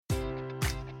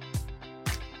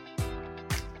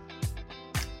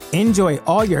Enjoy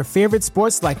all your favorite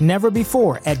sports like never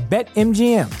before at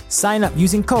BetMGM. Sign up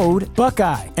using code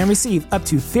Buckeye and receive up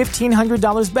to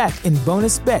 $1,500 back in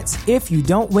bonus bets if you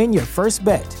don't win your first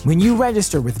bet. When you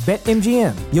register with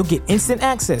BetMGM, you'll get instant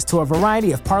access to a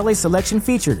variety of parlay selection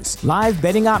features, live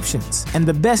betting options, and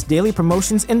the best daily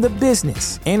promotions in the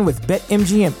business. And with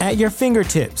BetMGM at your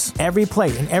fingertips, every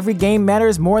play and every game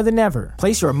matters more than ever.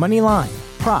 Place your money line,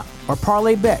 prop, or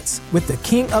parlay bets with the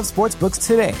king of sportsbooks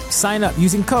today. Sign up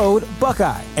using code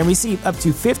Buckeye and receive up to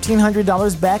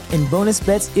 $1,500 back in bonus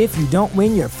bets if you don't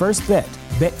win your first bet.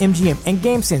 BetMGM and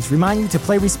GameSense remind you to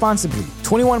play responsibly.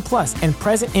 21 plus and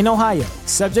present in Ohio,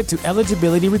 subject to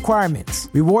eligibility requirements.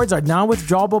 Rewards are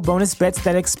non-withdrawable bonus bets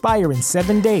that expire in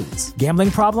 7 days. Gambling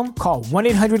problem? Call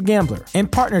 1-800-GAMBLER. In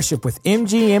partnership with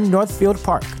MGM Northfield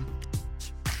Park.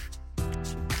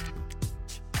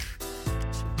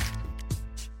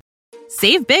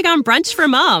 Save big on brunch for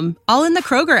mom, all in the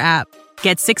Kroger app.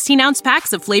 Get 16-ounce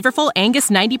packs of flavorful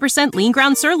Angus 90% lean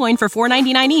ground sirloin for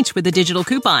 $4.99 each with a digital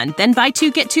coupon. Then buy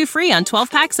 2, get 2 free on 12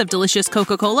 packs of delicious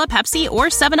Coca-Cola, Pepsi, or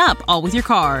 7-Up, all with your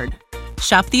card.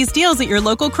 Shop these deals at your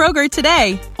local Kroger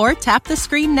today, or tap the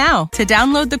screen now to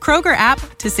download the Kroger app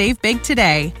to save big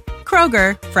today.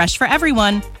 Kroger, fresh for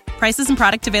everyone. Prices and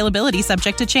product availability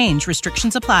subject to change.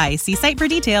 Restrictions apply. See site for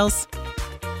details.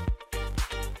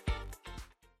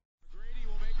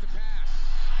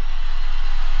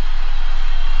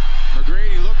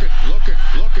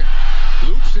 Looking,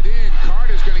 loops it in.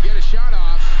 Carter's going to get a shot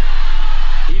off.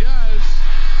 He does.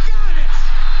 Got it!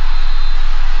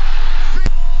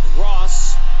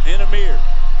 Ross and Amir.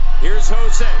 Here's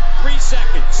Jose. 3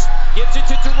 seconds. Gives it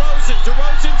to DeRozan.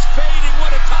 DeRozan's fading.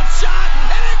 What a tough shot.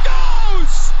 And it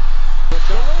goes!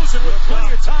 DeRozan with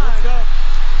plenty of time.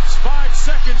 5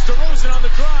 seconds. DeRozan on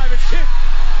the drive. It's hit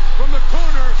from the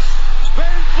corner.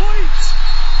 Van Vliet.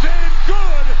 Then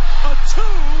good. A 2.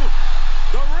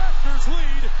 The Raptors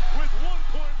lead with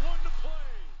 1.1 to play.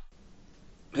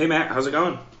 Hey, Matt, how's it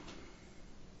going?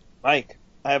 Mike,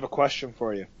 I have a question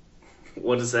for you.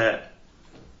 What is that?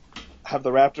 Have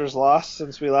the Raptors lost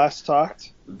since we last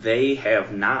talked? They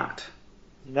have not.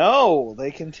 No,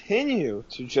 they continue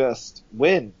to just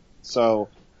win. So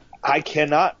I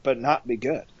cannot but not be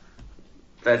good.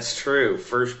 That's true.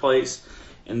 First place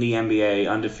in the NBA,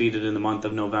 undefeated in the month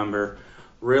of November.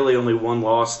 Really only one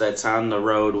loss that's on the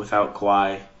road without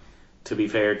Kawhi. To be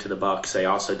fair to the Bucks, they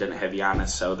also didn't have Giannis,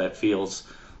 so that feels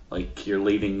like you're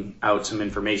leaving out some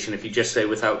information if you just say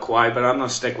without Kawhi, but I'm going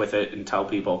to stick with it and tell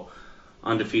people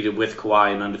undefeated with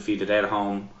Kawhi and undefeated at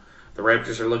home. The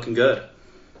Raptors are looking good.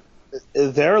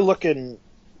 They're looking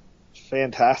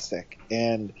fantastic,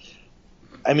 and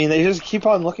I mean, they just keep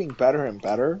on looking better and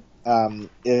better. And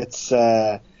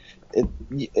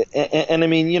I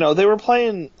mean, you know, they were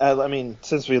playing. I mean,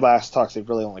 since we last talked, they've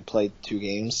really only played 2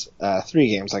 games, 3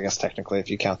 games, I guess technically if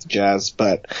you count the Jazz.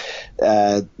 But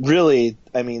really,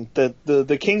 I mean,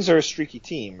 the Kings are a streaky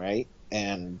team, right?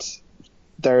 And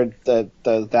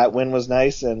that win was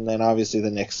nice, and then obviously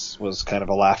the Knicks was kind of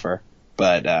a laugher.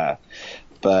 But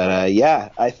yeah,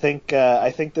 I think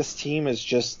this team is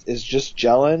just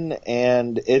gelling,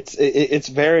 and it's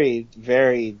very,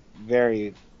 very,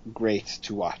 very great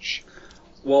to watch.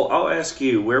 Well, I'll ask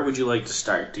you, where would you like to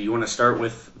start? Do you want to start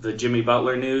with the Jimmy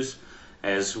Butler news?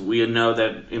 As we know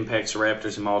that impacts the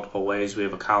Raptors in multiple ways. We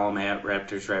have a column at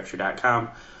RaptorsRapture.com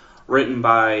written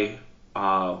by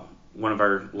one of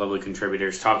our lovely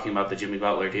contributors talking about the Jimmy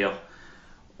Butler deal.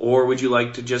 Or would you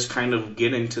like to just kind of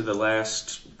get into the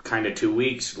last kind of 2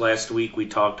 weeks? Last week we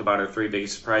talked about our 3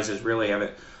 biggest surprises. Really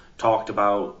haven't talked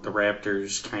about the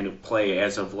Raptors kind of play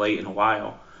as of late in a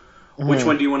while. Which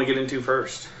one do you want to get into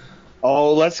first?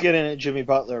 Oh, let's get into Jimmy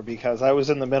Butler, because I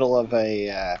was in the middle of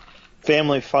a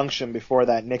family function before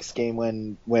that Knicks game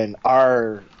when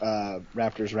our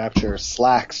Raptors Rapture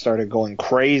Slack started going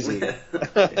crazy.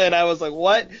 And I was like,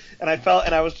 what? And I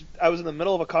was in the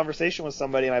middle of a conversation with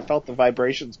somebody, and I felt the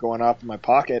vibrations going off in my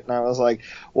pocket, and I was like,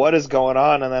 what is going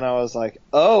on? And then I was like,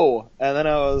 oh. And then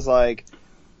I was like,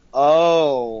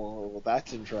 oh,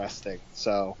 that's interesting.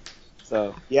 So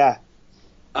yeah.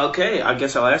 Okay, I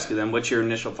guess I'll ask you then, what's your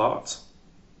initial thoughts?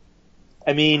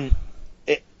 I mean,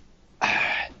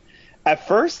 at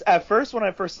first when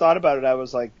I first thought about it, I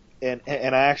was like, and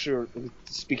I actually,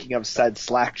 speaking of said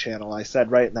Slack channel, I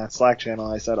said right in that Slack channel,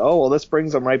 I said, oh, well, this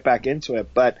brings them right back into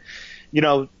it. But, you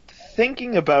know,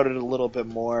 thinking about it a little bit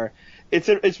more,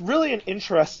 it's really an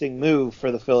interesting move for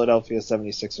the Philadelphia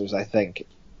 76ers, I think.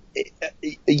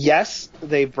 Yes,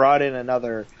 they brought in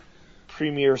another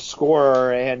premier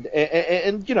scorer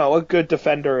and you know, a good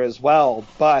defender as well,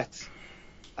 but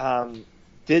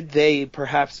did they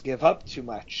perhaps give up too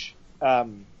much?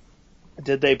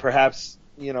 did they perhaps,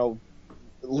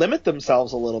 limit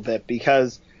themselves a little bit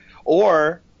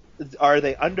or are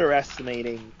they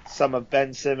underestimating some of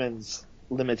Ben Simmons'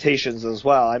 limitations as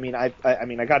well? I mean, I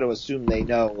got to assume they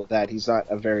know that he's not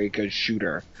a very good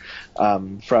shooter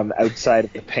from outside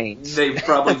of the paint. They've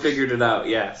probably figured it out,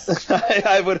 yes.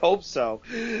 I would hope so.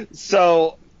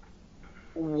 So,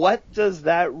 what does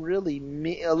that really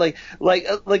mean?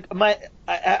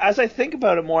 As I think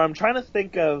about it more, I'm trying to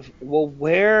think of, well,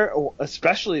 where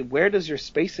does your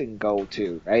spacing go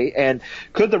to, right? And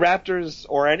could the Raptors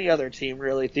or any other team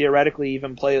really theoretically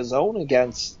even play a zone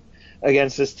against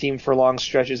this team for long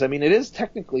stretches? I mean, it is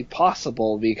technically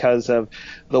possible because of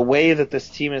the way that this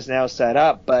team is now set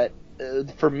up, but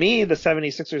for me, the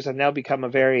 76ers have now become a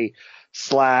very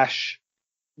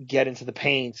get into the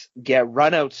paint, get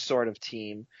runouts sort of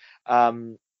team.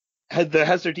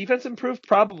 Has their defense improved?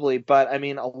 Probably, but I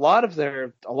mean, a lot of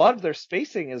their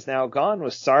spacing is now gone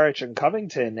with Saric and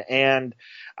Covington. And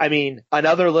I mean,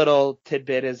 another little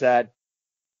tidbit is that,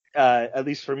 at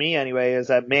least for me anyway, is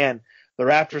that, man, the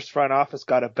Raptors front office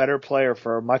got a better player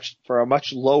for a much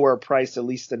lower price, at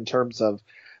least in terms of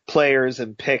players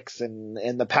and picks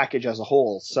and the package as a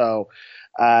whole. So,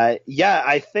 I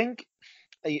think.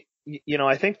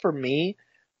 I think for me,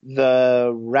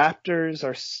 the Raptors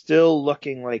are still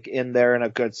looking like in a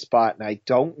good spot, and I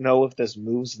don't know if this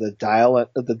moves the dial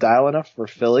enough for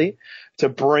Philly to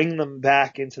bring them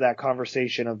back into that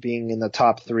conversation of being in the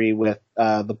top three with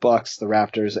the Bucks, the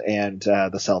Raptors, and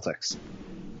the Celtics.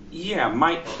 Yeah,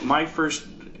 my first.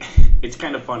 It's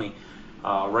kind of funny.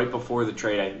 Right before the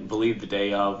trade, I believe the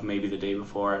day of, maybe the day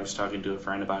before, I was talking to a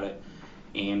friend about it.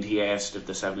 And he asked if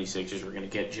the 76ers were going to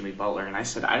get Jimmy Butler. And I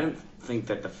said I didn't think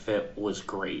that the fit was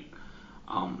great.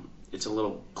 It's a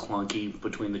little clunky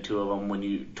between the two of them when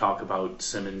you talk about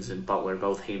Simmons and Butler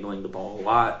both handling the ball a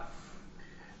lot.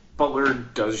 Butler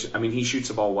he shoots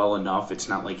the ball well enough. It's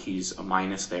not like he's a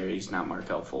minus there. He's not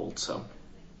Markelle Fultz, so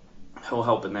he'll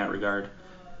help in that regard.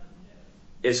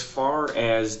 As far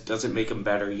as does it make him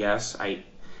better, yes.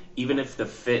 Even if the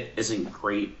fit isn't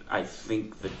great, I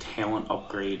think the talent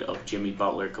upgrade of Jimmy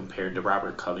Butler compared to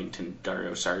Robert Covington,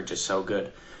 Dario Saric is so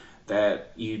good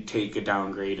that you take a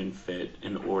downgrade in fit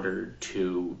in order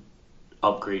to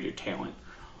upgrade your talent.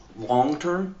 Long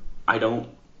term, I don't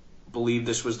believe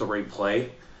this was the right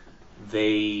play.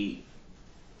 They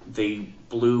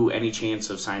blew any chance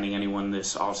of signing anyone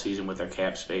this offseason with their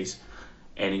cap space,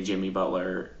 adding Jimmy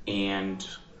Butler, and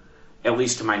at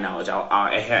least to my knowledge,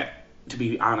 to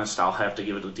be honest, I'll have to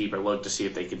give it a deeper look to see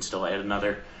if they can still add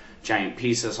another giant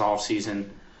piece this offseason.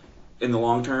 In the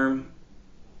long term,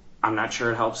 I'm not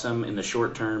sure it helps them. In the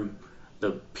short term,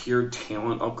 the pure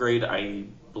talent upgrade, I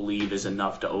believe, is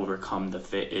enough to overcome the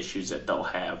fit issues that they'll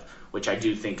have, which I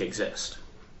do think exist.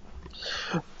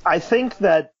 I think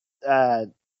that,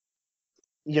 they're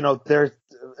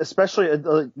especially,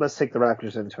 let's take the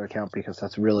Raptors into account because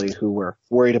that's really who we're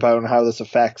worried about and how this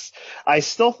affects. I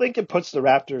still think it puts the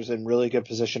Raptors in really good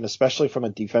position, especially from a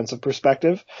defensive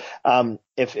perspective.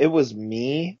 If it was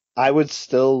me, I would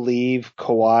still leave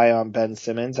Kawhi on Ben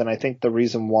Simmons, and I think the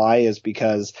reason why is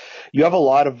because you have a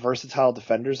lot of versatile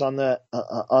defenders on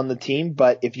the team,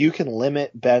 but if you can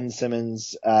limit Ben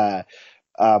Simmons'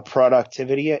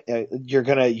 productivity, you're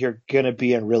gonna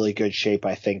be in really good shape,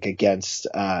 I think, against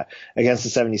the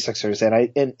 76ers.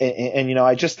 And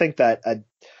I just think that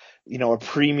a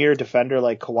premier defender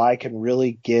like Kawhi can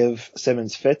really give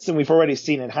Simmons fits, and we've already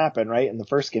seen it happen, right, in the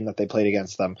first game that they played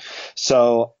against them.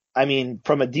 So, I mean,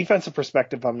 from a defensive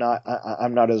perspective, I'm not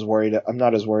as worried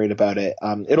about it.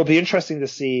 It'll be interesting to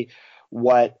see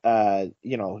what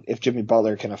if Jimmy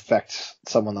Butler can affect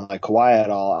someone like Kawhi at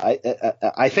all.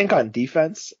 I think on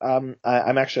defense, I'm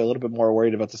actually a little bit more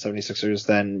worried about the 76ers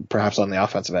than perhaps on the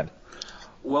offensive end.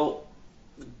 Well,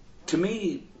 to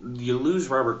me, you lose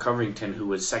Robert Covington, who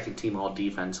was second team all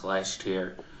defense last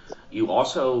year. You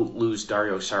also lose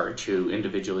Dario Saric, who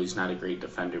individually is not a great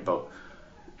defender, but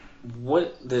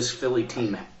what this Philly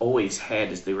team always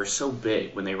had is they were so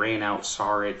big when they ran out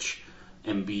Saric,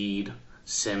 Embiid,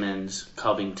 Simmons,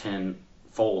 Covington,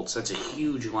 Fultz. That's a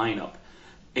huge lineup.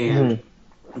 And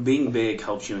being big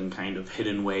helps you in kind of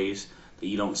hidden ways that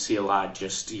you don't see a lot.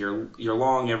 Just you're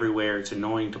long everywhere. It's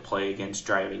annoying to play against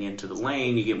driving into the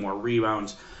lane. You get more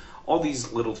rebounds. All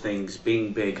these little things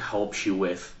being big helps you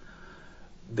with.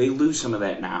 They lose some of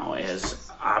that now, as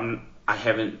I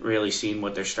haven't really seen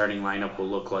what their starting lineup will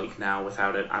look like now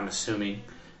without it. I'm assuming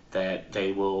that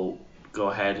they will go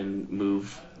ahead and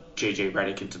move J.J.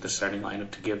 Redick into the starting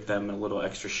lineup to give them a little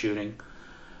extra shooting.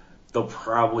 They'll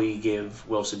probably give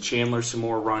Wilson Chandler some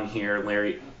more run here.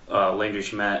 Landry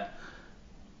Shamet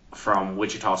from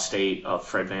Wichita State, a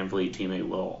Fred VanVleet teammate,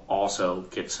 will also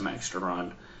get some extra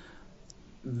run.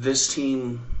 This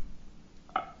team,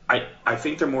 I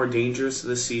think they're more dangerous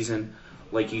this season.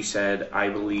 Like you said, I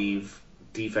believe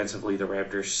defensively the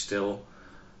Raptors still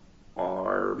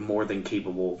are more than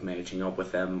capable of matching up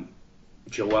with them.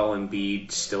 Joel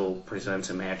Embiid still presents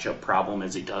a matchup problem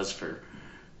as he does for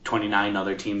 29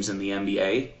 other teams in the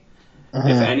NBA.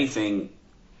 If anything,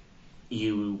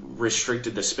 you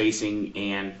restricted the spacing,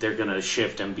 and they're going to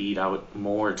shift Embiid out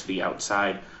more to the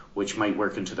outside, which might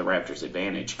work into the Raptors'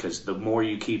 advantage, because the more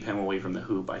you keep him away from the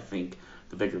hoop, I think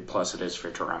the bigger plus it is for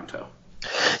Toronto.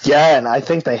 Yeah, and I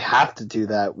think they have to do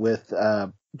that with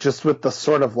just with the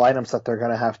sort of lineups that they're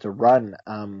going to have to run.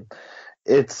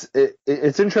 It's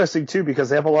interesting too because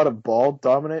they have a lot of ball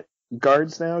dominant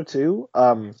guards now too.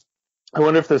 I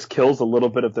wonder if this kills a little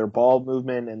bit of their ball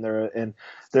movement, and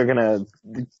they're gonna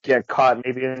get caught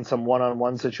maybe in some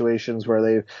one-on-one situations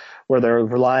where they're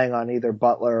relying on either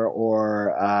Butler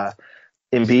or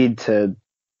Embiid to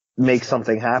make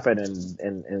something happen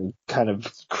and kind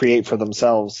of create for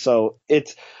themselves. So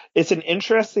it's an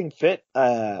interesting fit.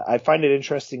 I find it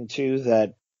interesting too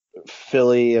that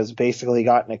Philly has basically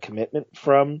gotten a commitment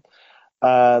from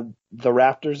the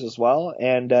Raptors as well,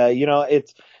 and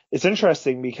it's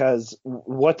interesting because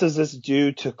what does this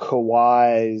do to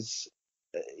Kawhi's,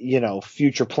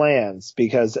 future plans?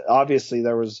 Because obviously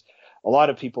there was a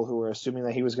lot of people who were assuming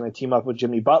that he was going to team up with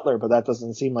Jimmy Butler, but that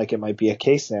doesn't seem like it might be a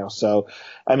case now. So,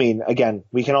 I mean, again,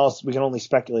 we can only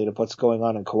speculate of what's going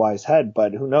on in Kawhi's head,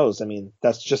 but who knows? I mean,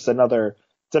 that's just another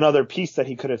piece that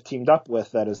he could have teamed up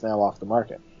with that is now off the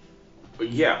market.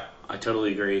 Yeah, I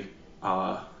totally agree.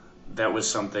 That was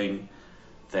something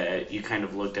that you kind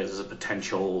of looked at as a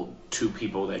potential two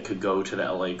people that could go to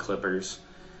the LA Clippers.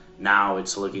 Now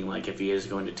it's looking like if he is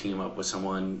going to team up with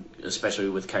someone, especially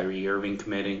with Kyrie Irving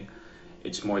committing,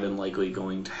 it's more than likely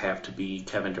going to have to be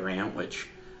Kevin Durant, which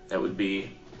that would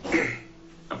be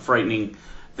a frightening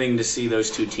thing to see those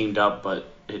two teamed up,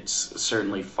 but it's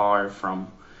certainly far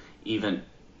from even,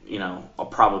 a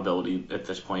probability at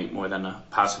this point, more than a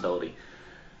possibility.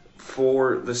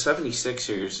 For the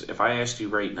 76ers, if I asked you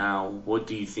right now, what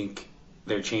do you think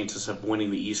their chances of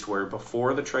winning the East were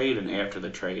before the trade and after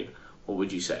the trade, what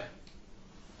would you say?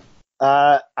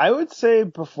 I would say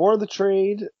before the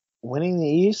trade, winning the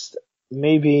East,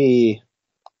 maybe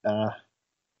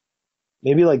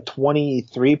like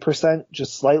 23%,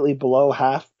 just slightly below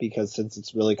half, because since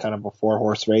it's really kind of a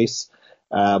four-horse race,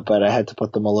 but I had to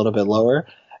put them a little bit lower.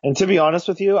 And to be honest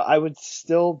with you, I would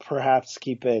still perhaps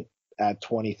keep it at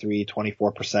 23,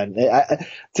 24%.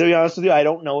 To be honest with you, I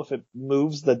don't know if it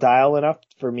moves the dial enough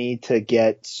for me to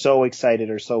get so excited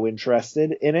or so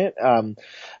interested in it.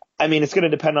 I mean, it's going to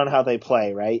depend on how they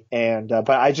play, right? And but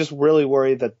I just really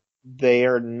worry that they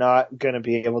are not going to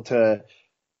be able to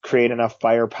create enough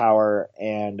firepower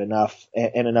and enough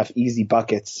easy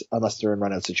buckets unless they're in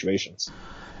run-out situations.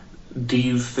 Do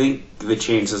you think the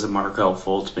chances of Markelle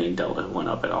Fultz being dealt went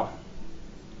up at all?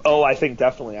 Oh, I think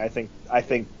definitely. I think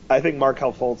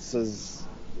Markelle Fultz's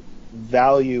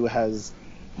value has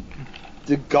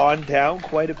gone down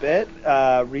quite a bit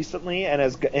recently, and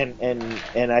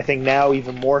I think now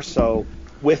even more so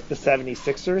with the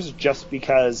 76ers, just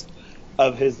because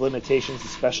of his limitations,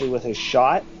 especially with his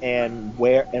shot, and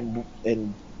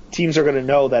teams are going to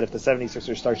know that if the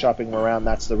 76ers start shopping him around,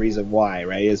 that's the reason why,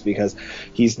 right? Is because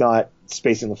he's not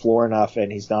spacing the floor enough,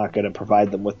 and he's not going to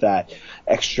provide them with that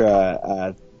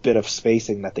extra bit of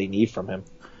spacing that they need from him.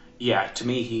 Yeah, to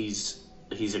me, he's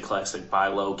a classic buy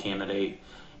low candidate,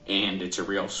 and it's a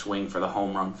real swing for the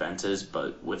home run fences.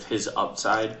 But with his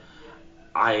upside,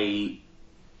 I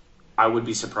would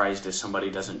be surprised if somebody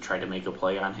doesn't try to make a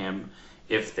play on him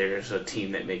if there's a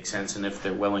team that makes sense and if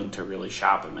they're willing to really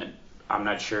shop him. And I'm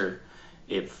not sure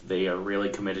if they are really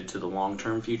committed to the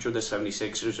long-term future of the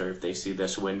 76ers or if they see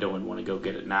this window and want to go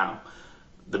get it now.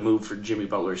 The move for Jimmy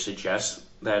Butler suggests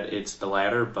that it's the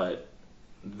latter, but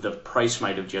the price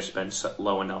might have just been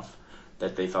low enough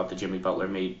that they thought the Jimmy Butler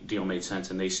deal made sense,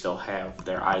 and they still have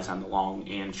their eyes on the long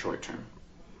and short term.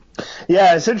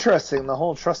 Yeah, it's interesting. The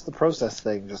whole trust the process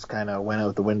thing just kind of went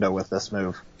out the window with this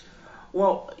move.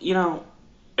 Well,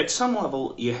 at some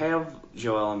level, you have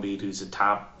Joel Embiid, who's a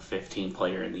top 15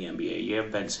 player in the NBA. You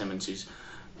have Ben Simmons, who's,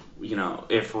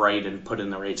 if right and put in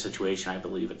the right situation, I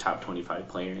believe a top 25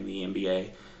 player in the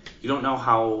NBA. You don't know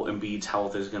how Embiid's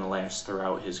health is going to last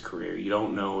throughout his career. You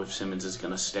don't know if Simmons is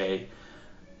going to stay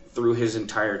through his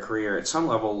entire career. At some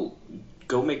level,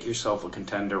 go make yourself a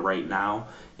contender right now,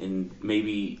 and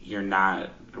maybe you're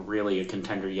not really a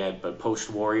contender yet, but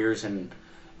post-Warriors, and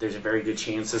there's a very good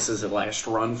chance this is the last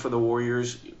run for the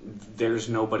Warriors. There's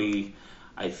nobody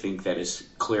I think that is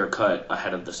clear-cut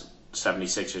ahead of the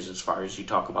 76ers as far as you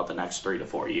talk about the next 3 to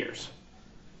 4 years.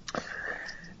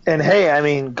 And hey, I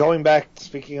mean,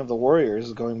 speaking of the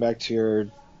Warriors, going back to your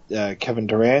Kevin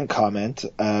Durant comment,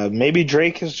 maybe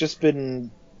Drake has just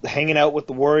been hanging out with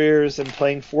the Warriors and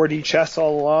playing 4D chess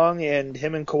all along, and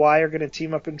him and Kawhi are going to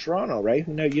team up in Toronto, right?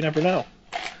 You never know.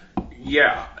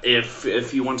 Yeah,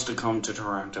 if he wants to come to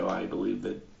Toronto, I believe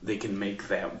that they can make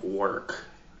that work.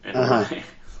 Anyway.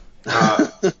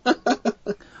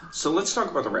 So let's talk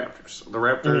about the Raptors. The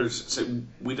Raptors, so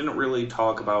we didn't really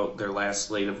talk about their last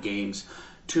slate of games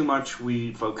too much.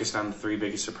 We focused on the 3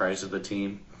 biggest surprises of the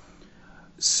team.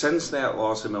 Since that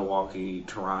loss in Milwaukee,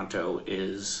 Toronto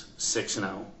is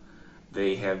 6-0.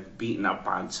 They have beaten up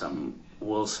on some,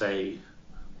 we'll say,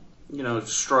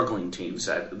 struggling teams.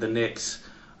 The Knicks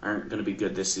aren't going to be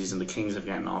good this season. The Kings have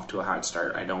gotten off to a hot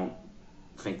start. I don't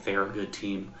think they're a good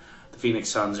team. The Phoenix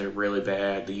Suns are really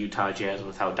bad. The Utah Jazz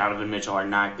without Donovan Mitchell are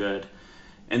not good.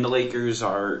 And the Lakers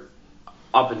are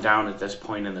up and down at this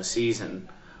point in the season.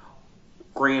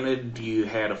 Granted, you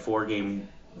had a 4-game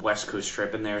West Coast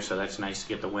trip in there, so that's nice to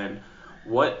get the win.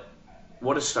 What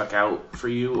has stuck out for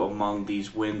you among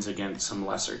these wins against some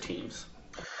lesser teams?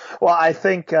 Well, I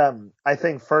think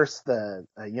first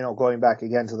going back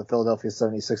again to the Philadelphia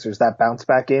 76ers, that bounce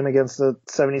back game against the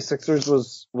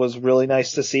 76ers was really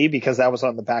nice to see, because that was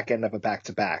on the back end of a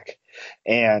back-to-back.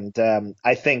 And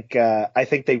I think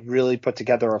they really put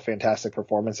together a fantastic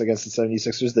performance against the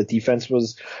 76ers. The defense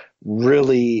was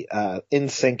really in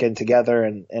sync and together,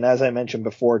 and as I mentioned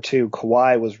before too,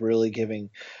 Kawhi was really giving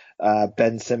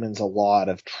Ben Simmons a lot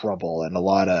of trouble and a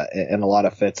lot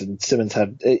of fits, and Simmons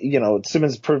had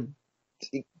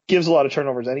gives a lot of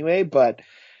turnovers anyway, but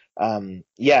I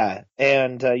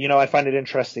find it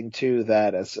interesting too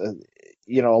that as a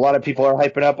lot of people are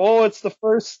hyping up, it's the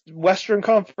first Western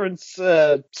Conference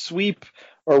sweep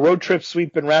or road trip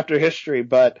sweep in Raptor history,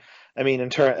 but I mean,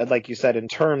 like you said, in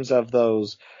terms of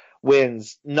those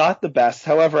wins, not the best.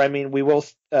 However, I mean,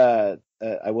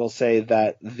 I will say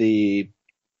that the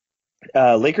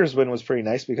Lakers win was pretty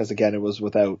nice, because again, it was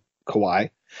without Kawhi,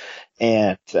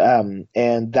 and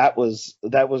that was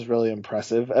really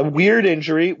impressive. A weird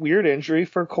injury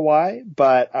for Kawhi,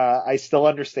 but I still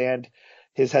understand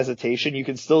his hesitation. You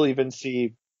can still even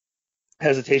see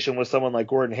hesitation with someone like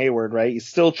Gordon Hayward, right? He's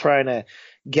still trying to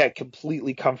get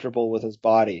completely comfortable with his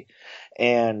body,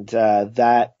 and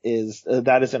that is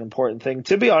an important thing.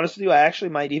 To be honest with you, I actually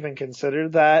might even consider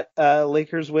that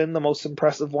Lakers win the most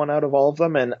impressive one out of all of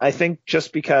them, and I think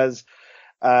just because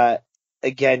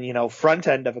again, front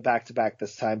end of a back-to-back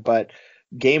this time, but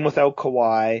game without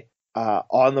Kawhi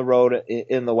on the road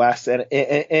in the West, and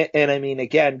I mean,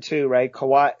 again too, right?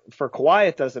 Kawhi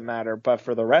it doesn't matter, but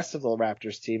for the rest of the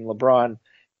Raptors team, LeBron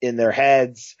in their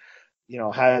heads,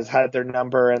 has had their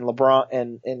number, and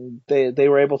LeBron and they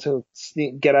were able to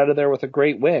get out of there with a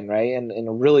great win, right? And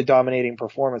a really dominating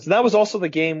performance. And that was also the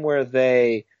game where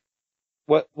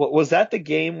what was that the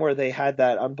game where they had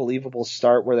that unbelievable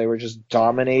start where they were just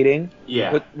dominating?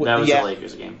 Yeah, that was the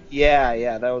Lakers game.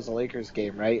 Yeah, that was the Lakers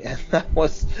game, right? And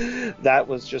that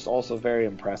was just also very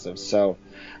impressive. So,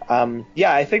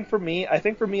 I think for me,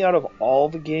 out of all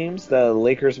the games, the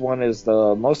Lakers one is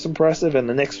the most impressive, and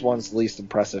the Knicks one's the least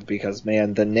impressive, because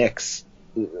man, the Knicks,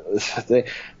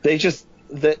 they just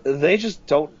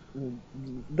don't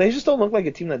look like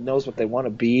a team that knows what they want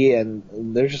to be,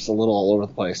 and they're just a little all over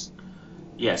the place.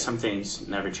 Yeah, some things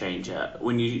never change.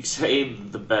 When you say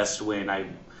the best win,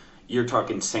 you're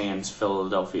talking sans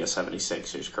Philadelphia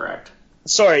 76ers, correct?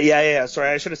 Sorry, yeah. Sorry,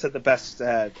 I should have said the best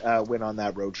win on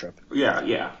that road trip.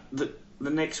 Yeah. The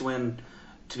Knicks win,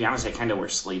 to be honest, I kind of were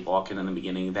sleepwalking in the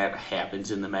beginning. That happens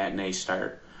in the matinee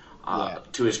start.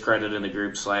 To his credit in the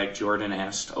group Slack, Jordan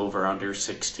asked over under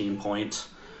 16 points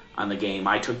on the game.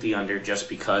 I took the under just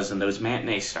because in those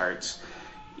matinee starts,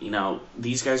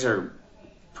 these guys are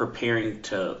preparing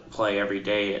to play every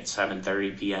day at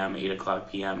 7:30 p.m., 8 o'clock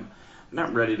p.m. I'm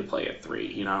not ready to play at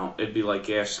 3. It'd be like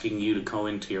asking you to go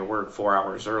into your work 4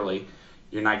 hours early.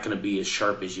 You're not going to be as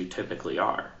sharp as you typically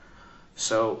are.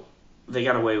 So they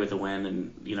got away with the win,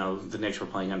 and, the Knicks were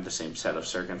playing under the same set of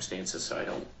circumstances, so I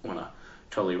don't want to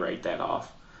totally write that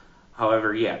off.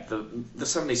 However, yeah, the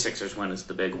 76ers win is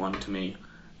the big one to me.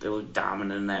 They look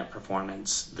dominant in that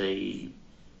performance.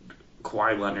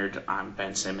 Kawhi Leonard on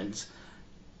Ben Simmons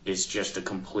is just a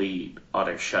complete,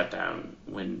 utter shutdown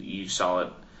when you saw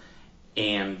it.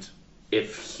 And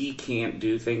if he can't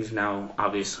do things now,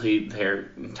 obviously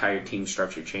their entire team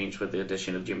structure changed with the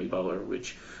addition of Jimmy Butler,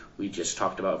 which we just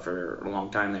talked about for a long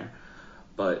time there.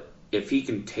 But if he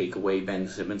can take away Ben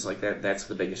Simmons like that, that's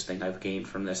the biggest thing I've gained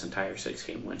from this entire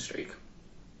 6-game win streak.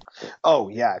 Oh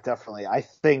yeah, definitely. I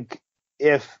think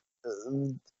if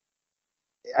and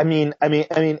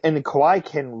Kawhi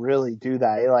can really do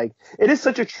that. Like, it is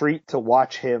such a treat to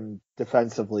watch him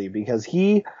defensively because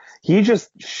he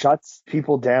just shuts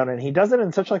people down, and he does it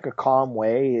in such like a calm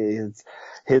way.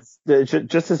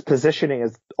 Just his positioning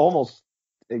is almost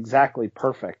exactly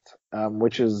perfect,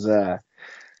 which is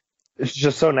it's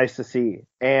just so nice to see.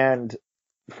 And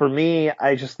for me,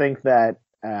 I just think that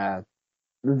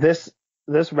this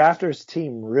Raptors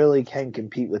team really can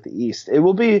compete with the East. It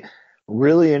will be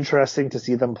really interesting to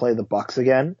see them play the Bucks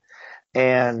again,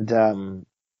 and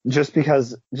just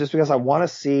because I want to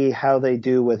see how they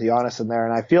do with Giannis in there,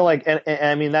 and I feel like, and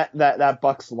I mean that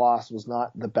Bucks loss was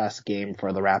not the best game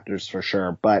for the Raptors for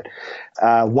sure, but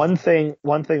one thing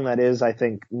that is, I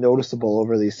think, noticeable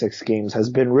over these 6 games has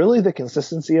been really the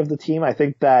consistency of the team. I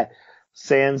think that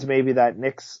sans maybe that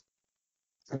Knicks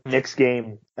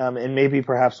game, and maybe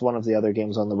perhaps one of the other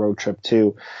games on the road trip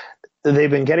too,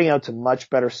 they've been getting out to much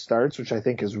better starts, which I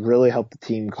think has really helped the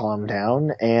team calm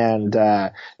down and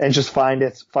just find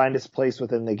its place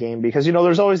within the game. Because,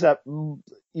 there's always that,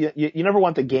 you never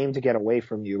want the game to get away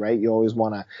from you, right? You always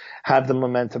want to have the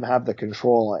momentum, have the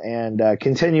control, and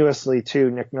continuously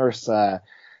too, Nick Nurse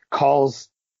calls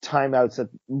timeouts at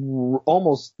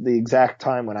almost the exact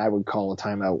time when I would call a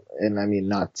timeout. And I mean,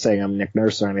 not saying I'm Nick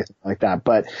Nurse or anything like that,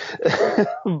 but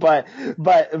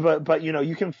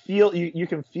you can feel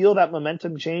that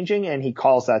momentum changing, and he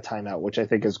calls that timeout, which I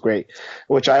think is great,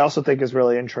 which I also think is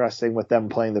really interesting with them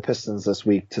playing the Pistons this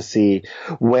week to see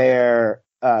where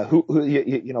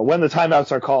when the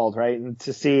timeouts are called, right? And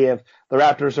to see if the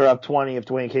Raptors are up 20, if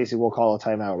Dwayne Casey will call a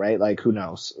timeout, right? Like, who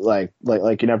knows? Like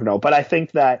you never know. But I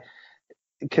think that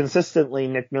consistently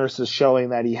Nick Nurse is showing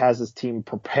that he has his team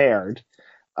prepared,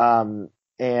 and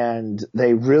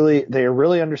they are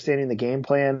really understanding the game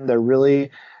plan. They're really,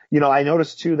 I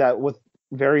noticed too that with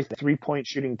very 3-point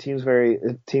shooting teams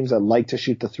that like to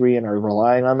shoot the 3 and are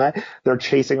relying on that, they're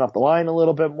chasing off the line a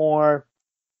little bit more,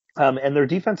 and their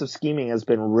defensive scheming has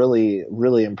been really,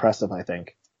 really impressive, I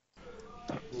think.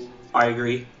 I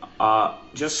agree.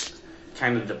 Just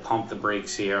kind of to pump the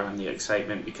brakes here on the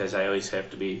excitement, because I always have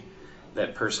to be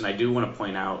that person. I do want to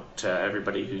point out to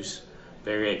everybody who's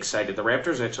very excited, the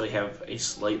Raptors actually have a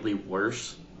slightly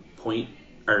worse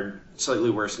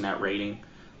net rating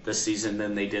this season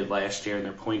than they did last year, and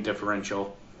their point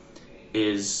differential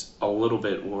is a little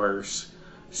bit worse.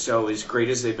 So as great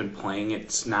as they've been playing,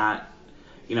 it's not,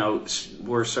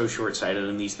 we're so short-sighted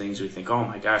in these things. We think, oh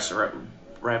my gosh, the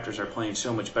Raptors are playing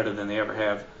so much better than they ever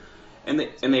have. And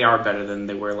they are better than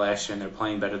they were last year, and they're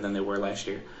playing better than they were last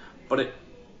year. But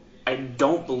I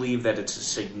don't believe that it's a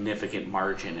significant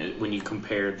margin when you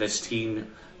compare this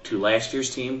team to last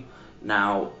year's team.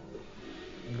 Now,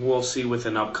 we'll see with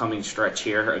an upcoming stretch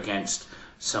here against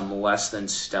some less than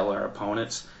stellar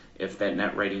opponents if that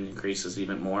net rating increases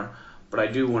even more. But I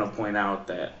do want to point out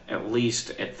that at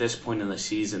least at this point in the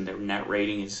season, their net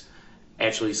rating is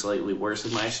actually slightly worse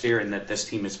than last year, and that this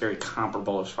team is very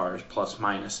comparable as far as plus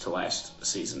minus to last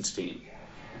season's team.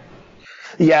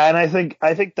 Yeah, and I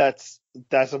think that's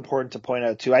important to point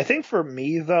out too. I think for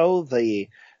me though, the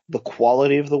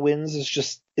quality of the wins is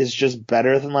just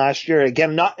better than last year.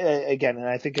 Again, and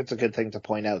I think it's a good thing to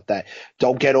point out that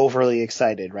don't get overly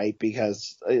excited, right?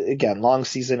 Because again, long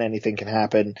season, anything can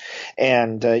happen,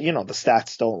 and the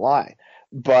stats don't lie.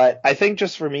 But I think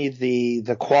just for me,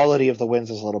 the quality of the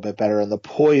wins is a little bit better, and the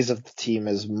poise of the team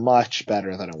is much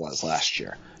better than it was last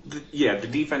year. The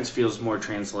defense feels more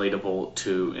translatable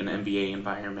to an NBA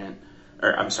environment,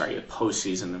 or I'm sorry, a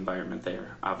postseason environment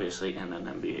there, obviously, and an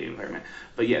NBA environment.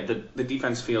 But yeah, the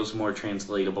defense feels more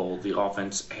translatable. The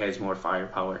offense has more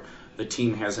firepower. The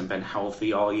team hasn't been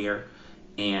healthy all year,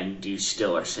 and you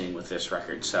still are seeing with this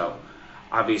record. So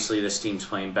obviously this team's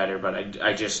playing better, but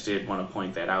I just did want to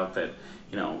point that out that,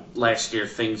 last year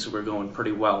things were going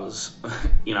pretty well. It's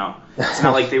not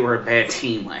like they were a bad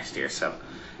team last year. So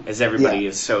as everybody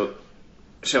is so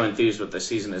enthused with the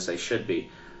season as they should be.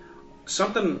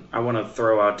 Something I want to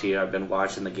throw out to you, I've been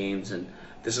watching the games, and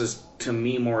this is, to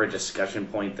me, more a discussion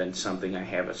point than something I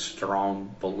have a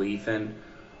strong belief in.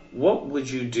 What would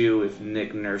you do if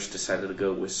Nick Nurse decided to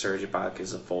go with Serge Ibaka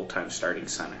as a full-time starting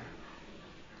center?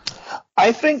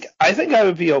 I think I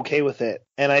would be okay with it,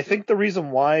 and I think the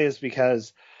reason why is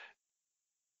because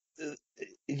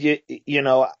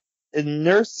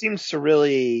Nurse seems to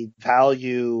really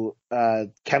value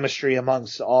chemistry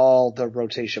amongst all the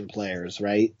rotation players,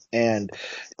 right? And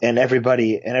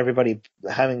everybody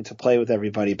having to play with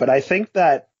everybody. But I think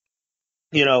that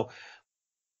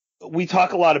we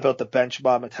talk a lot about the bench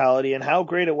mob mentality and how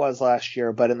great it was last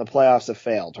year, but in the playoffs it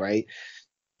failed, right?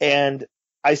 And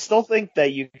I still think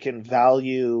that you can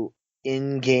value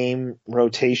in-game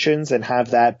rotations and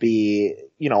have that be,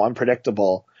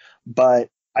 unpredictable. But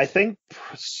I think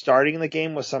starting the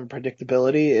game with some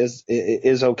predictability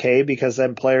is okay, because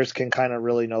then players can kind of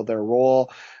really know their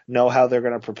role, know how they're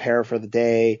going to prepare for the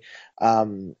day,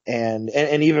 and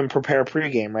even prepare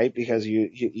pregame, right? Because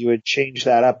you would change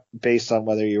that up based on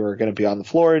whether you were going to be on the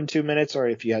floor in 2 minutes or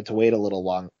if you had to wait a little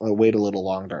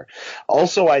longer.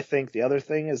 Also, I think the other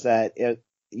thing is that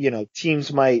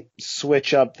teams might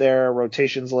switch up their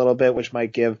rotations a little bit, which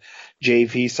might give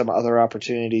JV some other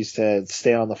opportunities to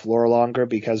stay on the floor longer,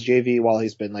 because JV, while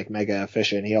he's been like mega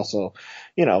efficient, he also,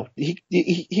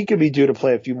 he could be due to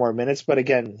play a few more minutes, but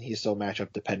again, he's so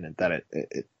matchup dependent that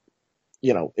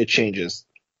it changes.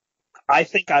 I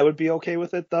think I would be okay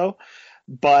with it though,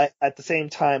 but at the same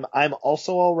time, I'm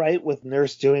also all right with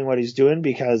Nurse doing what he's doing,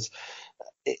 because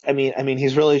I mean,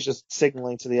 he's really just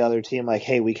signaling to the other team, like,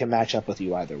 hey, we can match up with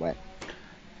you either way.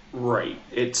 Right.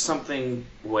 It's something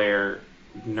where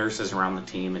Nurse is around the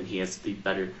team and he has the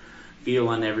better feel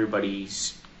on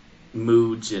everybody's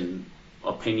moods and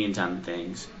opinions on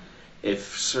things.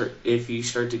 If you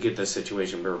start to get the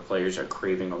situation where players are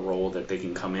craving a role that they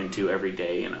can come into every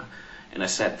day in a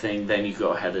set thing, then you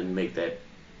go ahead and make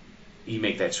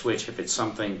that switch. If it's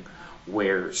something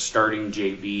where starting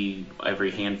JV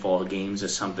every handful of games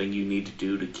is something you need to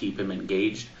do to keep him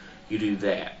engaged, you do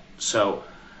that. So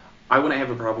I wouldn't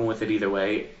have a problem with it either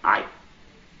way.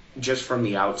 Just from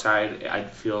the outside,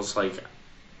 it feels like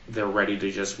they're ready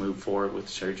to just move forward with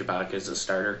Serge Ibaka as a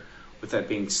starter. With that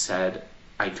being said,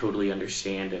 I totally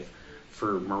understand if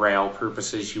for morale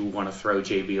purposes you want to throw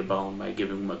JV a bone by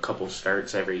giving him a couple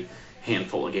starts every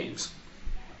handful of games.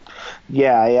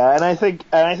 Yeah, and I think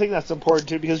that's important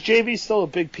too, because JV's still a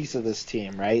big piece of this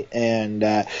team, right? And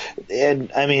I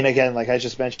mean, again, like I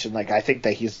just mentioned, like I think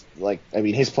that he's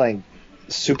playing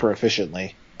super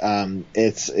efficiently.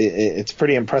 It's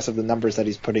pretty impressive, the numbers that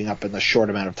he's putting up in the short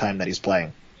amount of time that he's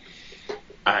playing.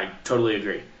 I totally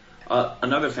agree.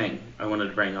 Another thing I wanted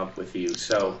to bring up with you.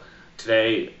 So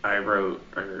today I wrote,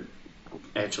 or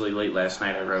actually late last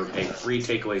night I wrote a 3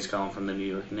 takeaways column from the New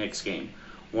York Knicks game.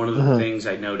 One of the things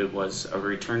I noted was a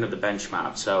return of the bench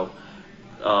mob. So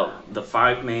the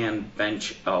 5-man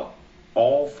bench,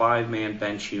 all 5-man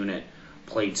bench unit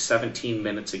played 17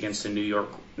 minutes against the New York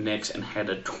Knicks and had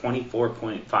a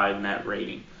 24.5 net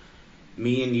rating.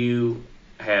 Me and you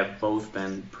have both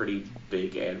been pretty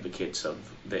big advocates of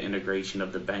the integration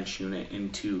of the bench unit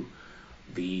into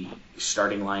the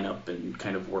starting lineup and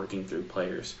kind of working through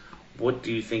players. What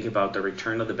do you think about the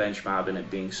return of the bench mob and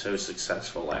it being so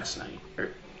successful last night or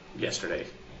yesterday?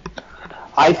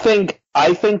 I think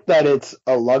that it's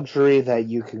a luxury that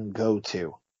you can go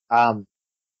to. I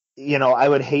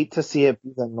would hate to see it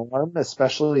be the norm,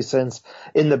 especially since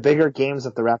in the bigger games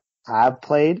that the Raptors have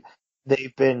played,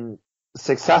 they've been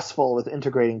successful with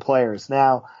integrating players.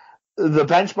 Now, the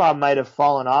bench mob might have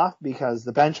fallen off because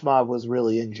the bench mob was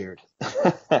really injured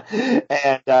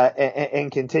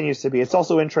and continues to be. It's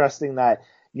also interesting that,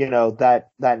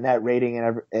 that net rating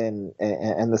and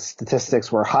the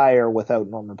statistics were higher without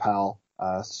Norman Powell.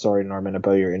 Sorry, Norman,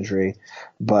 about your injury,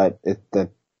 but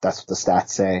that's what the stats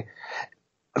say.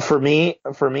 For me,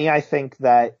 I think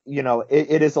that,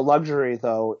 it is a luxury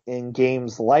though in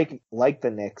games like the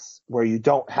Knicks, where you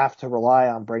don't have to rely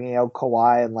on bringing out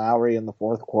Kawhi and Lowry in the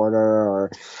fourth quarter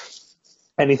or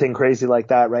anything crazy like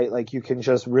that, right? Like you can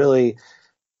just really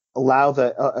allow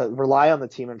rely on the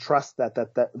team and trust that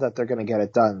they're going to get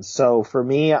it done. So for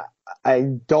me, I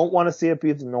don't want to see it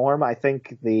be the norm. I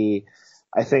think the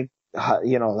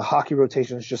hockey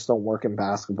rotations just don't work in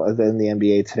basketball, in the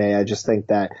NBA today. I just think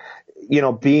that,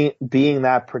 being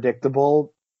that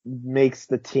predictable makes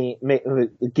the team,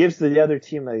 gives the other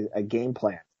team a game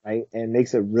plan, right? And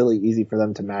makes it really easy for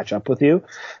them to match up with you.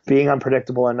 Being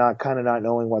unpredictable and not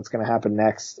knowing what's going to happen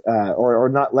next, or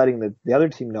not letting the other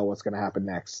team know what's going to happen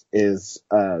next is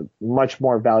a much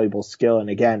more valuable skill.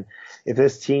 And again, if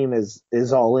this team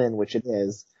is all in, which it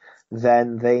is,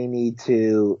 then they need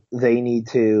to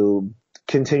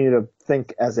continue to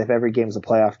think as if every game is a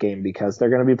playoff game, because they're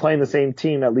going to be playing the same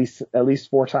team at least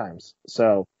 4 times.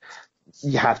 So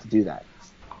you have to do that.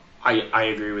 I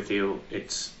agree with you.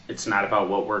 It's not about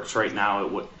what works right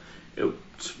now.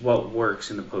 It's what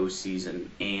works in the postseason.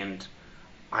 And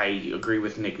I agree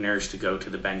with Nick Nurse to go to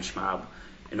the bench mob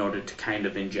in order to kind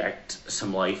of inject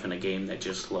some life in a game that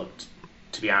just looked,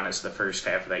 to be honest, the first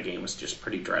half of that game was just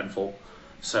pretty dreadful.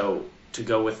 So to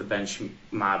go with the bench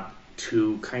mob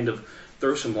to kind of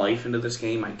throw some life into this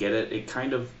game, I get it. It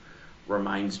kind of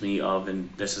reminds me of, and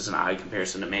this is an odd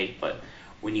comparison to make, but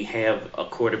when you have a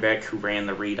quarterback who ran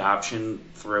the read option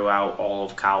throughout all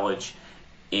of college,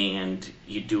 and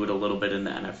you do it a little bit in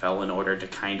the NFL in order to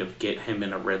kind of get him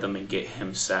in a rhythm and get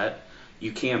him set.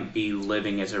 You can't be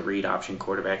living as a read option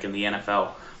quarterback in the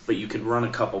NFL, but you can run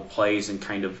a couple plays and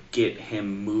kind of get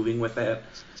him moving with that.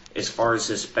 As far as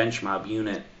this bench mob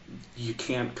unit, you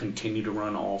can't continue to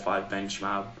run all 5 bench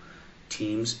mob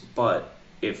teams, but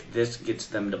if this gets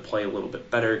them to play a little bit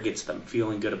better, gets them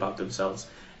feeling good about themselves,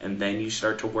 and then you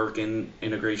start to work in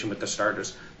integration with the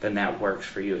starters, then that works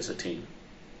for you as a team.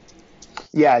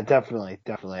 Yeah, definitely.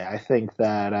 I think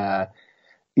that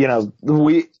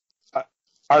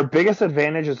our biggest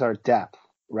advantage is our depth,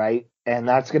 right? And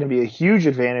that's going to be a huge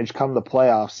advantage come the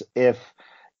playoffs if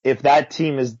that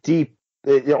team is deep,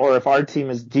 or if our team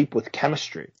is deep with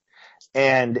chemistry.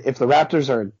 And if the Raptors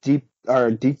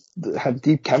have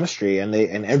deep chemistry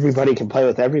and everybody can play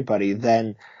with everybody,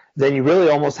 then you really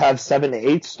almost have 7 to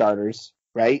 8 starters,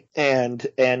 right? And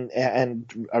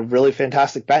a really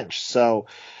fantastic bench. So,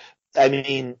 I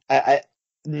mean,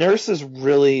 Nurse is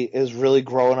really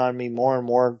growing on me more and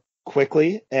more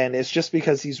quickly, and it's just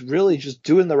because he's really just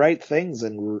doing the right things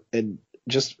and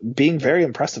just being very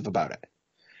impressive about it.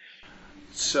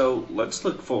 So let's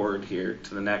look forward here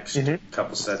to the next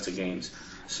couple sets of games.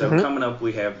 So coming up,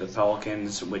 we have the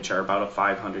Pelicans, which are about a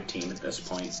 500 team at this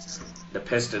point. The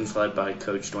Pistons, led by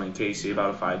Coach Dwayne Casey,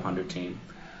 about a 500 team.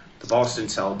 The Boston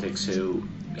Celtics, who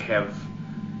have,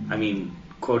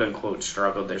 quote-unquote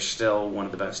struggled. They're still one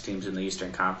of the best teams in the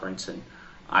Eastern Conference, and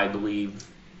I believe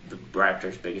the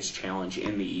Raptors' biggest challenge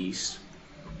in the East.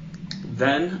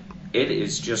 Then it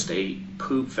is just a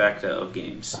poop factor of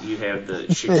games. You have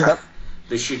the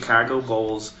Chicago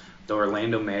Bulls, the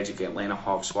Orlando Magic, Atlanta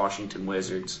Hawks, Washington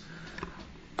Wizards.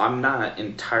 I'm not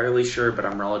entirely sure, but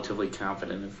I'm relatively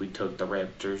confident if we took the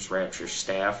Raptors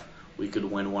staff, we could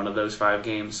win one of those 5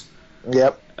 games.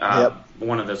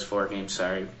 One of those 4 games,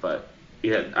 sorry. But,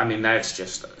 yeah, that's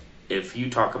just, if you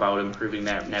talk about improving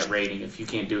that net rating, if you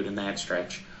can't do it in that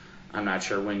stretch, I'm not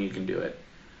sure when you can do it.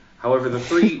 However, the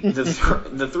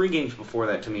 3 games before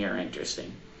that, to me, are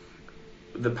interesting.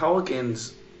 The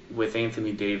Pelicans, with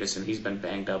Anthony Davis, and he's been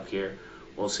banged up here,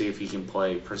 we'll see if he can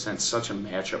play, presents such a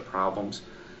matchup problems.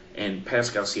 And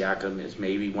Pascal Siakam is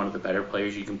maybe one of the better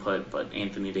players you can put, but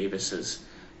Anthony Davis is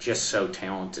just so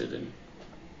talented, and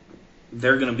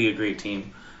they're going to be a great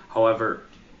team. However,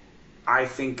 I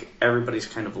think everybody's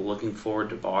kind of looking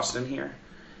forward to Boston here.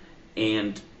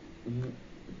 And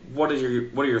what are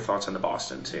your thoughts on the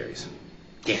Boston series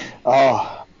game?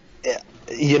 Oh,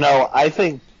 I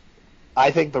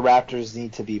think the Raptors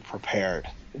need to be prepared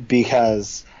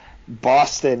because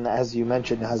Boston, as you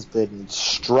mentioned, has been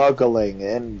struggling,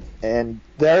 and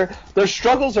their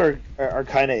struggles are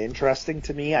kind of interesting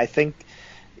to me. I think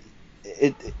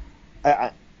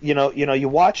you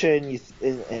watch it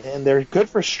and they're good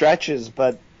for stretches,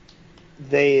 but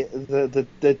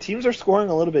the teams are scoring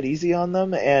a little bit easy on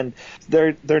them, and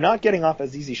they're not getting off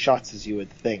as easy shots as you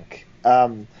would think.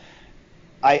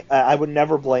 I would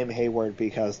never blame Hayward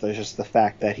because there's just the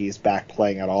fact that he's back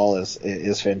playing at all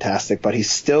is fantastic, but he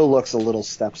still looks a little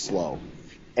step slow.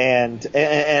 And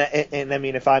I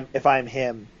mean, if I'm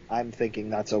him, I'm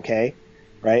thinking that's okay,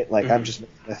 right? Like I'm just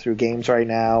making it through games right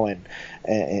now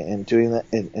and doing that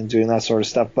and doing that sort of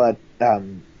stuff. But right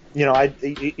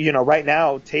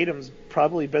now Tatum's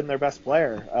probably been their best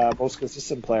player, most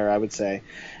consistent player, I would say,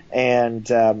 and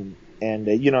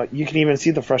you can even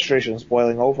see the frustrations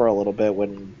boiling over a little bit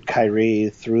when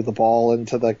Kyrie threw the ball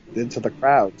into the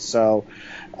crowd. So,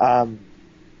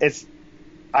 if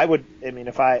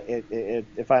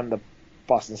I'm the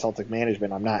Boston Celtic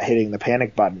management, I'm not hitting the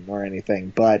panic button or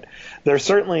anything. But there's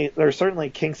certainly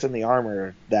kinks in the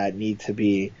armor that need to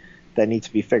be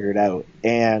figured out.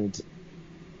 And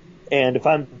if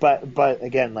I'm but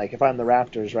again, like if I'm the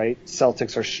Raptors, right?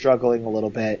 Celtics are struggling a little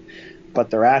bit,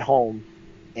 but they're at home.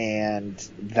 And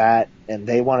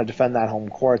they want to defend that home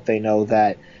court. They know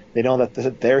that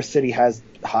their city has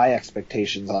high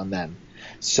expectations on them.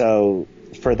 So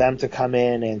for them to come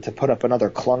in and to put up another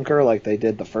clunker like they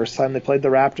did the first time they played the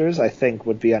Raptors, I think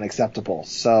would be unacceptable.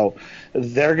 So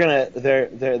they're gonna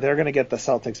get the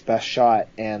Celtics' best shot.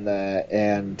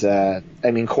 Kawhi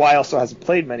also hasn't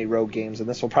played many road games, and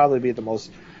this will probably be the most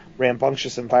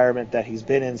rambunctious environment that he's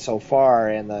been in so far,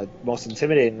 and the most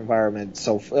intimidating environment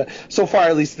so far,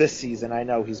 at least this season. I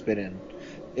know he's been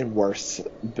in worse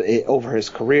over his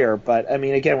career, but I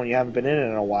mean, again, when you haven't been in it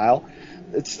in a while,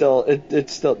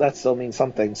 that still means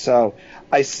something. So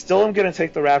I still am going to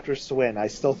take the Raptors to win. I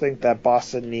still think that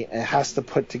Boston has to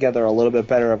put together a little bit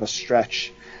better of a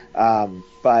stretch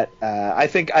But I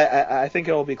think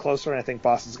it will be closer, and I think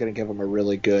Boston's going to give them a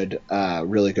really good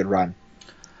run.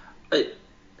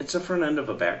 It's the front end of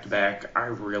a back-to-back. I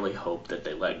really hope that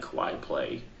they let Kawhi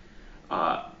play.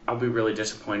 I'll be really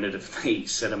disappointed if they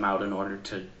sit him out in order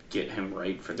to get him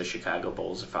right for the Chicago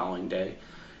Bulls the following day.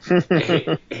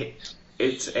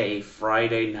 It's a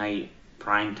Friday night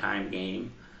primetime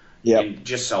game. Yep. And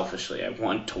just selfishly, I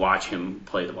want to watch him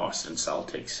play the Boston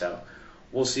Celtics. So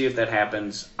we'll see if that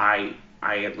happens. I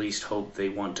at least hope they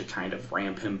want to kind of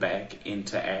ramp him back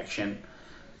into action.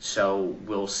 So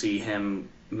we'll see him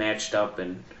matched up,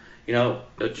 and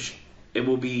it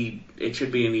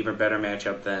should be an even better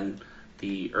matchup than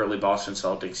the early Boston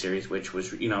Celtics series, which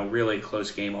was really a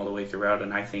close game all the way throughout,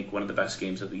 and I think one of the best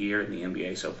games of the year in the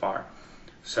NBA so far.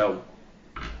 So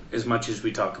as much as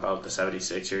we talk about the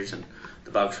 76ers and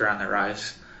the Bucks are on their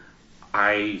rise,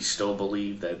 I still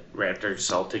believe that Raptors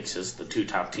Celtics is the two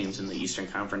top teams in the Eastern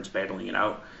Conference battling it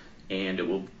out, and it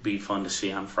will be fun to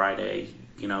see on Friday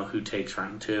who takes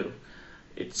round two.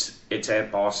 It's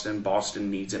at Boston.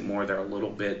 Boston needs it more. They're a little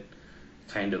bit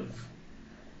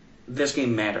this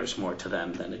game matters more to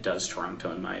them than it does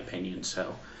Toronto, in my opinion.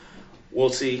 So we'll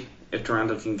see if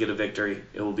Toronto can get a victory.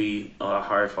 It will be a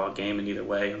hard-fought game in either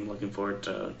way. I'm looking forward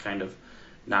to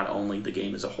not only the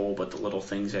game as a whole, but the little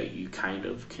things that you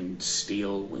can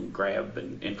steal and grab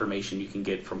and information you can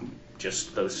get from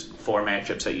just those four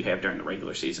matchups that you have during the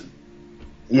regular season.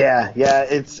 Yeah,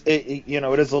 it is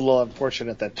a little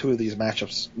unfortunate that two of these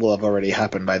matchups will have already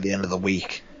happened by the end of the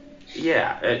week.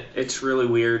 Yeah, it's really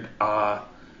weird. I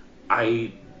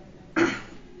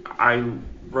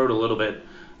wrote a little bit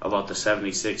about the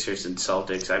 76ers and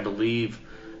Celtics. I believe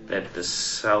that the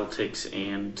Celtics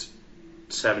and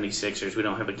 76ers, we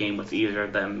don't have a game with either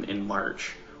of them in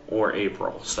March or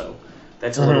April. So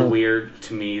that's a little weird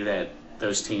to me that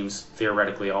those teams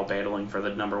theoretically all battling for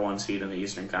the number one seed in the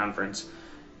Eastern Conference.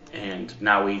 And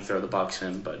now we throw the Bucks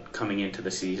in, but coming into the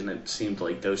season, it seemed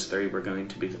like those three were going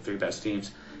to be the three best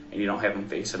teams, and you don't have them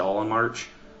face it all in March.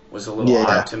 Was a little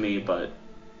odd to me, but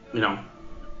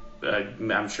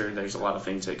I'm sure there's a lot of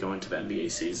things that go into the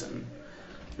NBA season.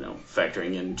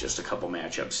 Factoring in just a couple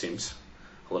matchups seems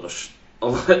a little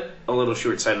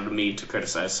short-sighted of me to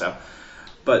criticize. So,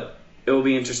 but it will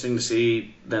be interesting to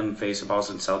see them face the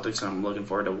Boston Celtics, and I'm looking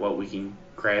forward to what we can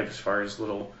grab as far as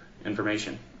little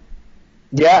information.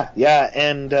 Yeah,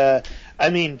 and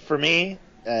for me,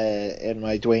 in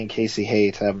my Dwayne Casey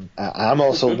hate, I'm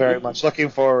also very much looking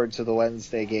forward to the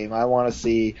Wednesday game. I want to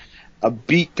see a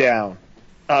beatdown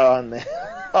on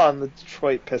the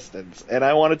Detroit Pistons, and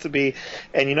I want it to be.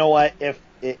 And you know what?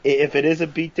 If it is a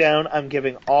beatdown, I'm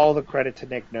giving all the credit to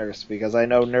Nick Nurse, because I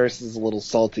know Nurse is a little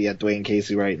salty at Dwayne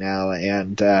Casey right now.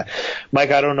 And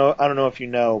Mike, I don't know if you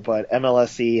know, but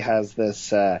MLSE has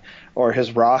this, or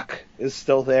his rock is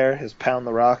still there. His Pound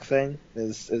the Rock thing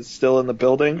is still in the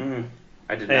building.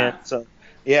 I did not. So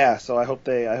I hope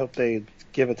they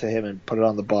give it to him and put it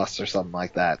on the bus or something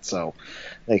like that, so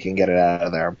they can get it out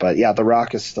of there. But yeah, the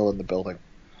rock is still in the building.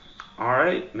 All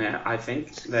right, man. I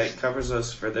think that covers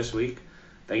us for this week.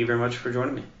 Thank you very much for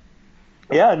joining me.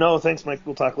 Yeah, no, thanks, Mike.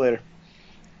 We'll talk later.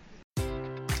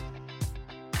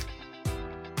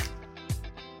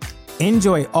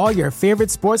 Enjoy all your favorite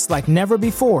sports like never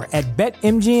before at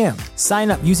BetMGM.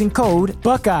 Sign up using code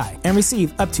Buckeye and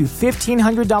receive up to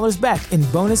 $1,500 back in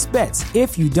bonus bets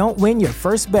if you don't win your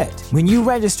first bet. When you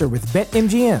register with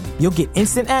BetMGM, you'll get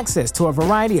instant access to a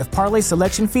variety of parlay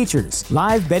selection features,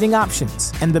 live betting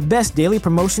options, and the best daily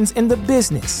promotions in the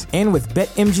business. And with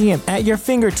BetMGM at your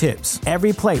fingertips,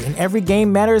 every play and every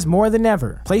game matters more than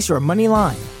ever. Place your money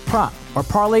line, prop, or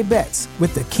parlay bets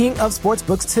with the king of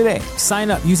sportsbooks today.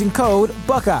 Sign up using code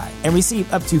Buckeye and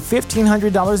receive up to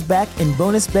 $1,500 back in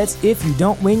bonus bets if you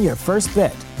don't win your first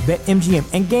bet. BetMGM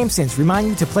and GameSense remind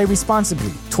you to play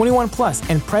responsibly. 21 plus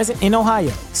and present in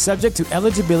Ohio, subject to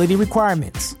eligibility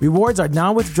requirements. Rewards are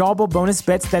non-withdrawable bonus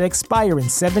bets that expire in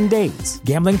 7 days.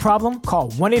 Gambling problem?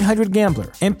 Call 1-800-GAMBLER.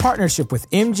 In partnership with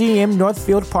MGM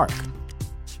Northfield Park.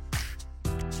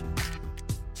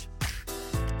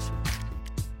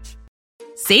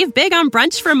 Save big on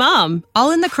brunch for mom,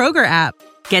 all in the Kroger app.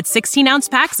 Get 16-ounce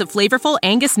packs of flavorful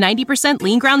Angus 90%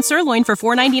 lean ground sirloin for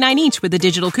 $4.99 each with a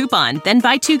digital coupon. Then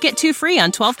buy 2, get 2 free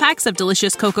on 12 packs of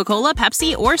delicious Coca-Cola,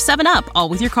 Pepsi, or 7-Up, all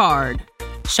with your card.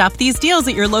 Shop these deals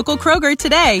at your local Kroger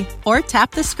today, or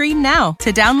tap the screen now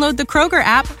to download the Kroger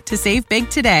app to save big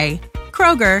today.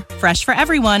 Kroger, fresh for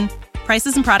everyone.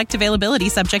 Prices and product availability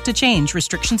subject to change.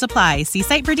 Restrictions apply. See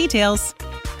site for details.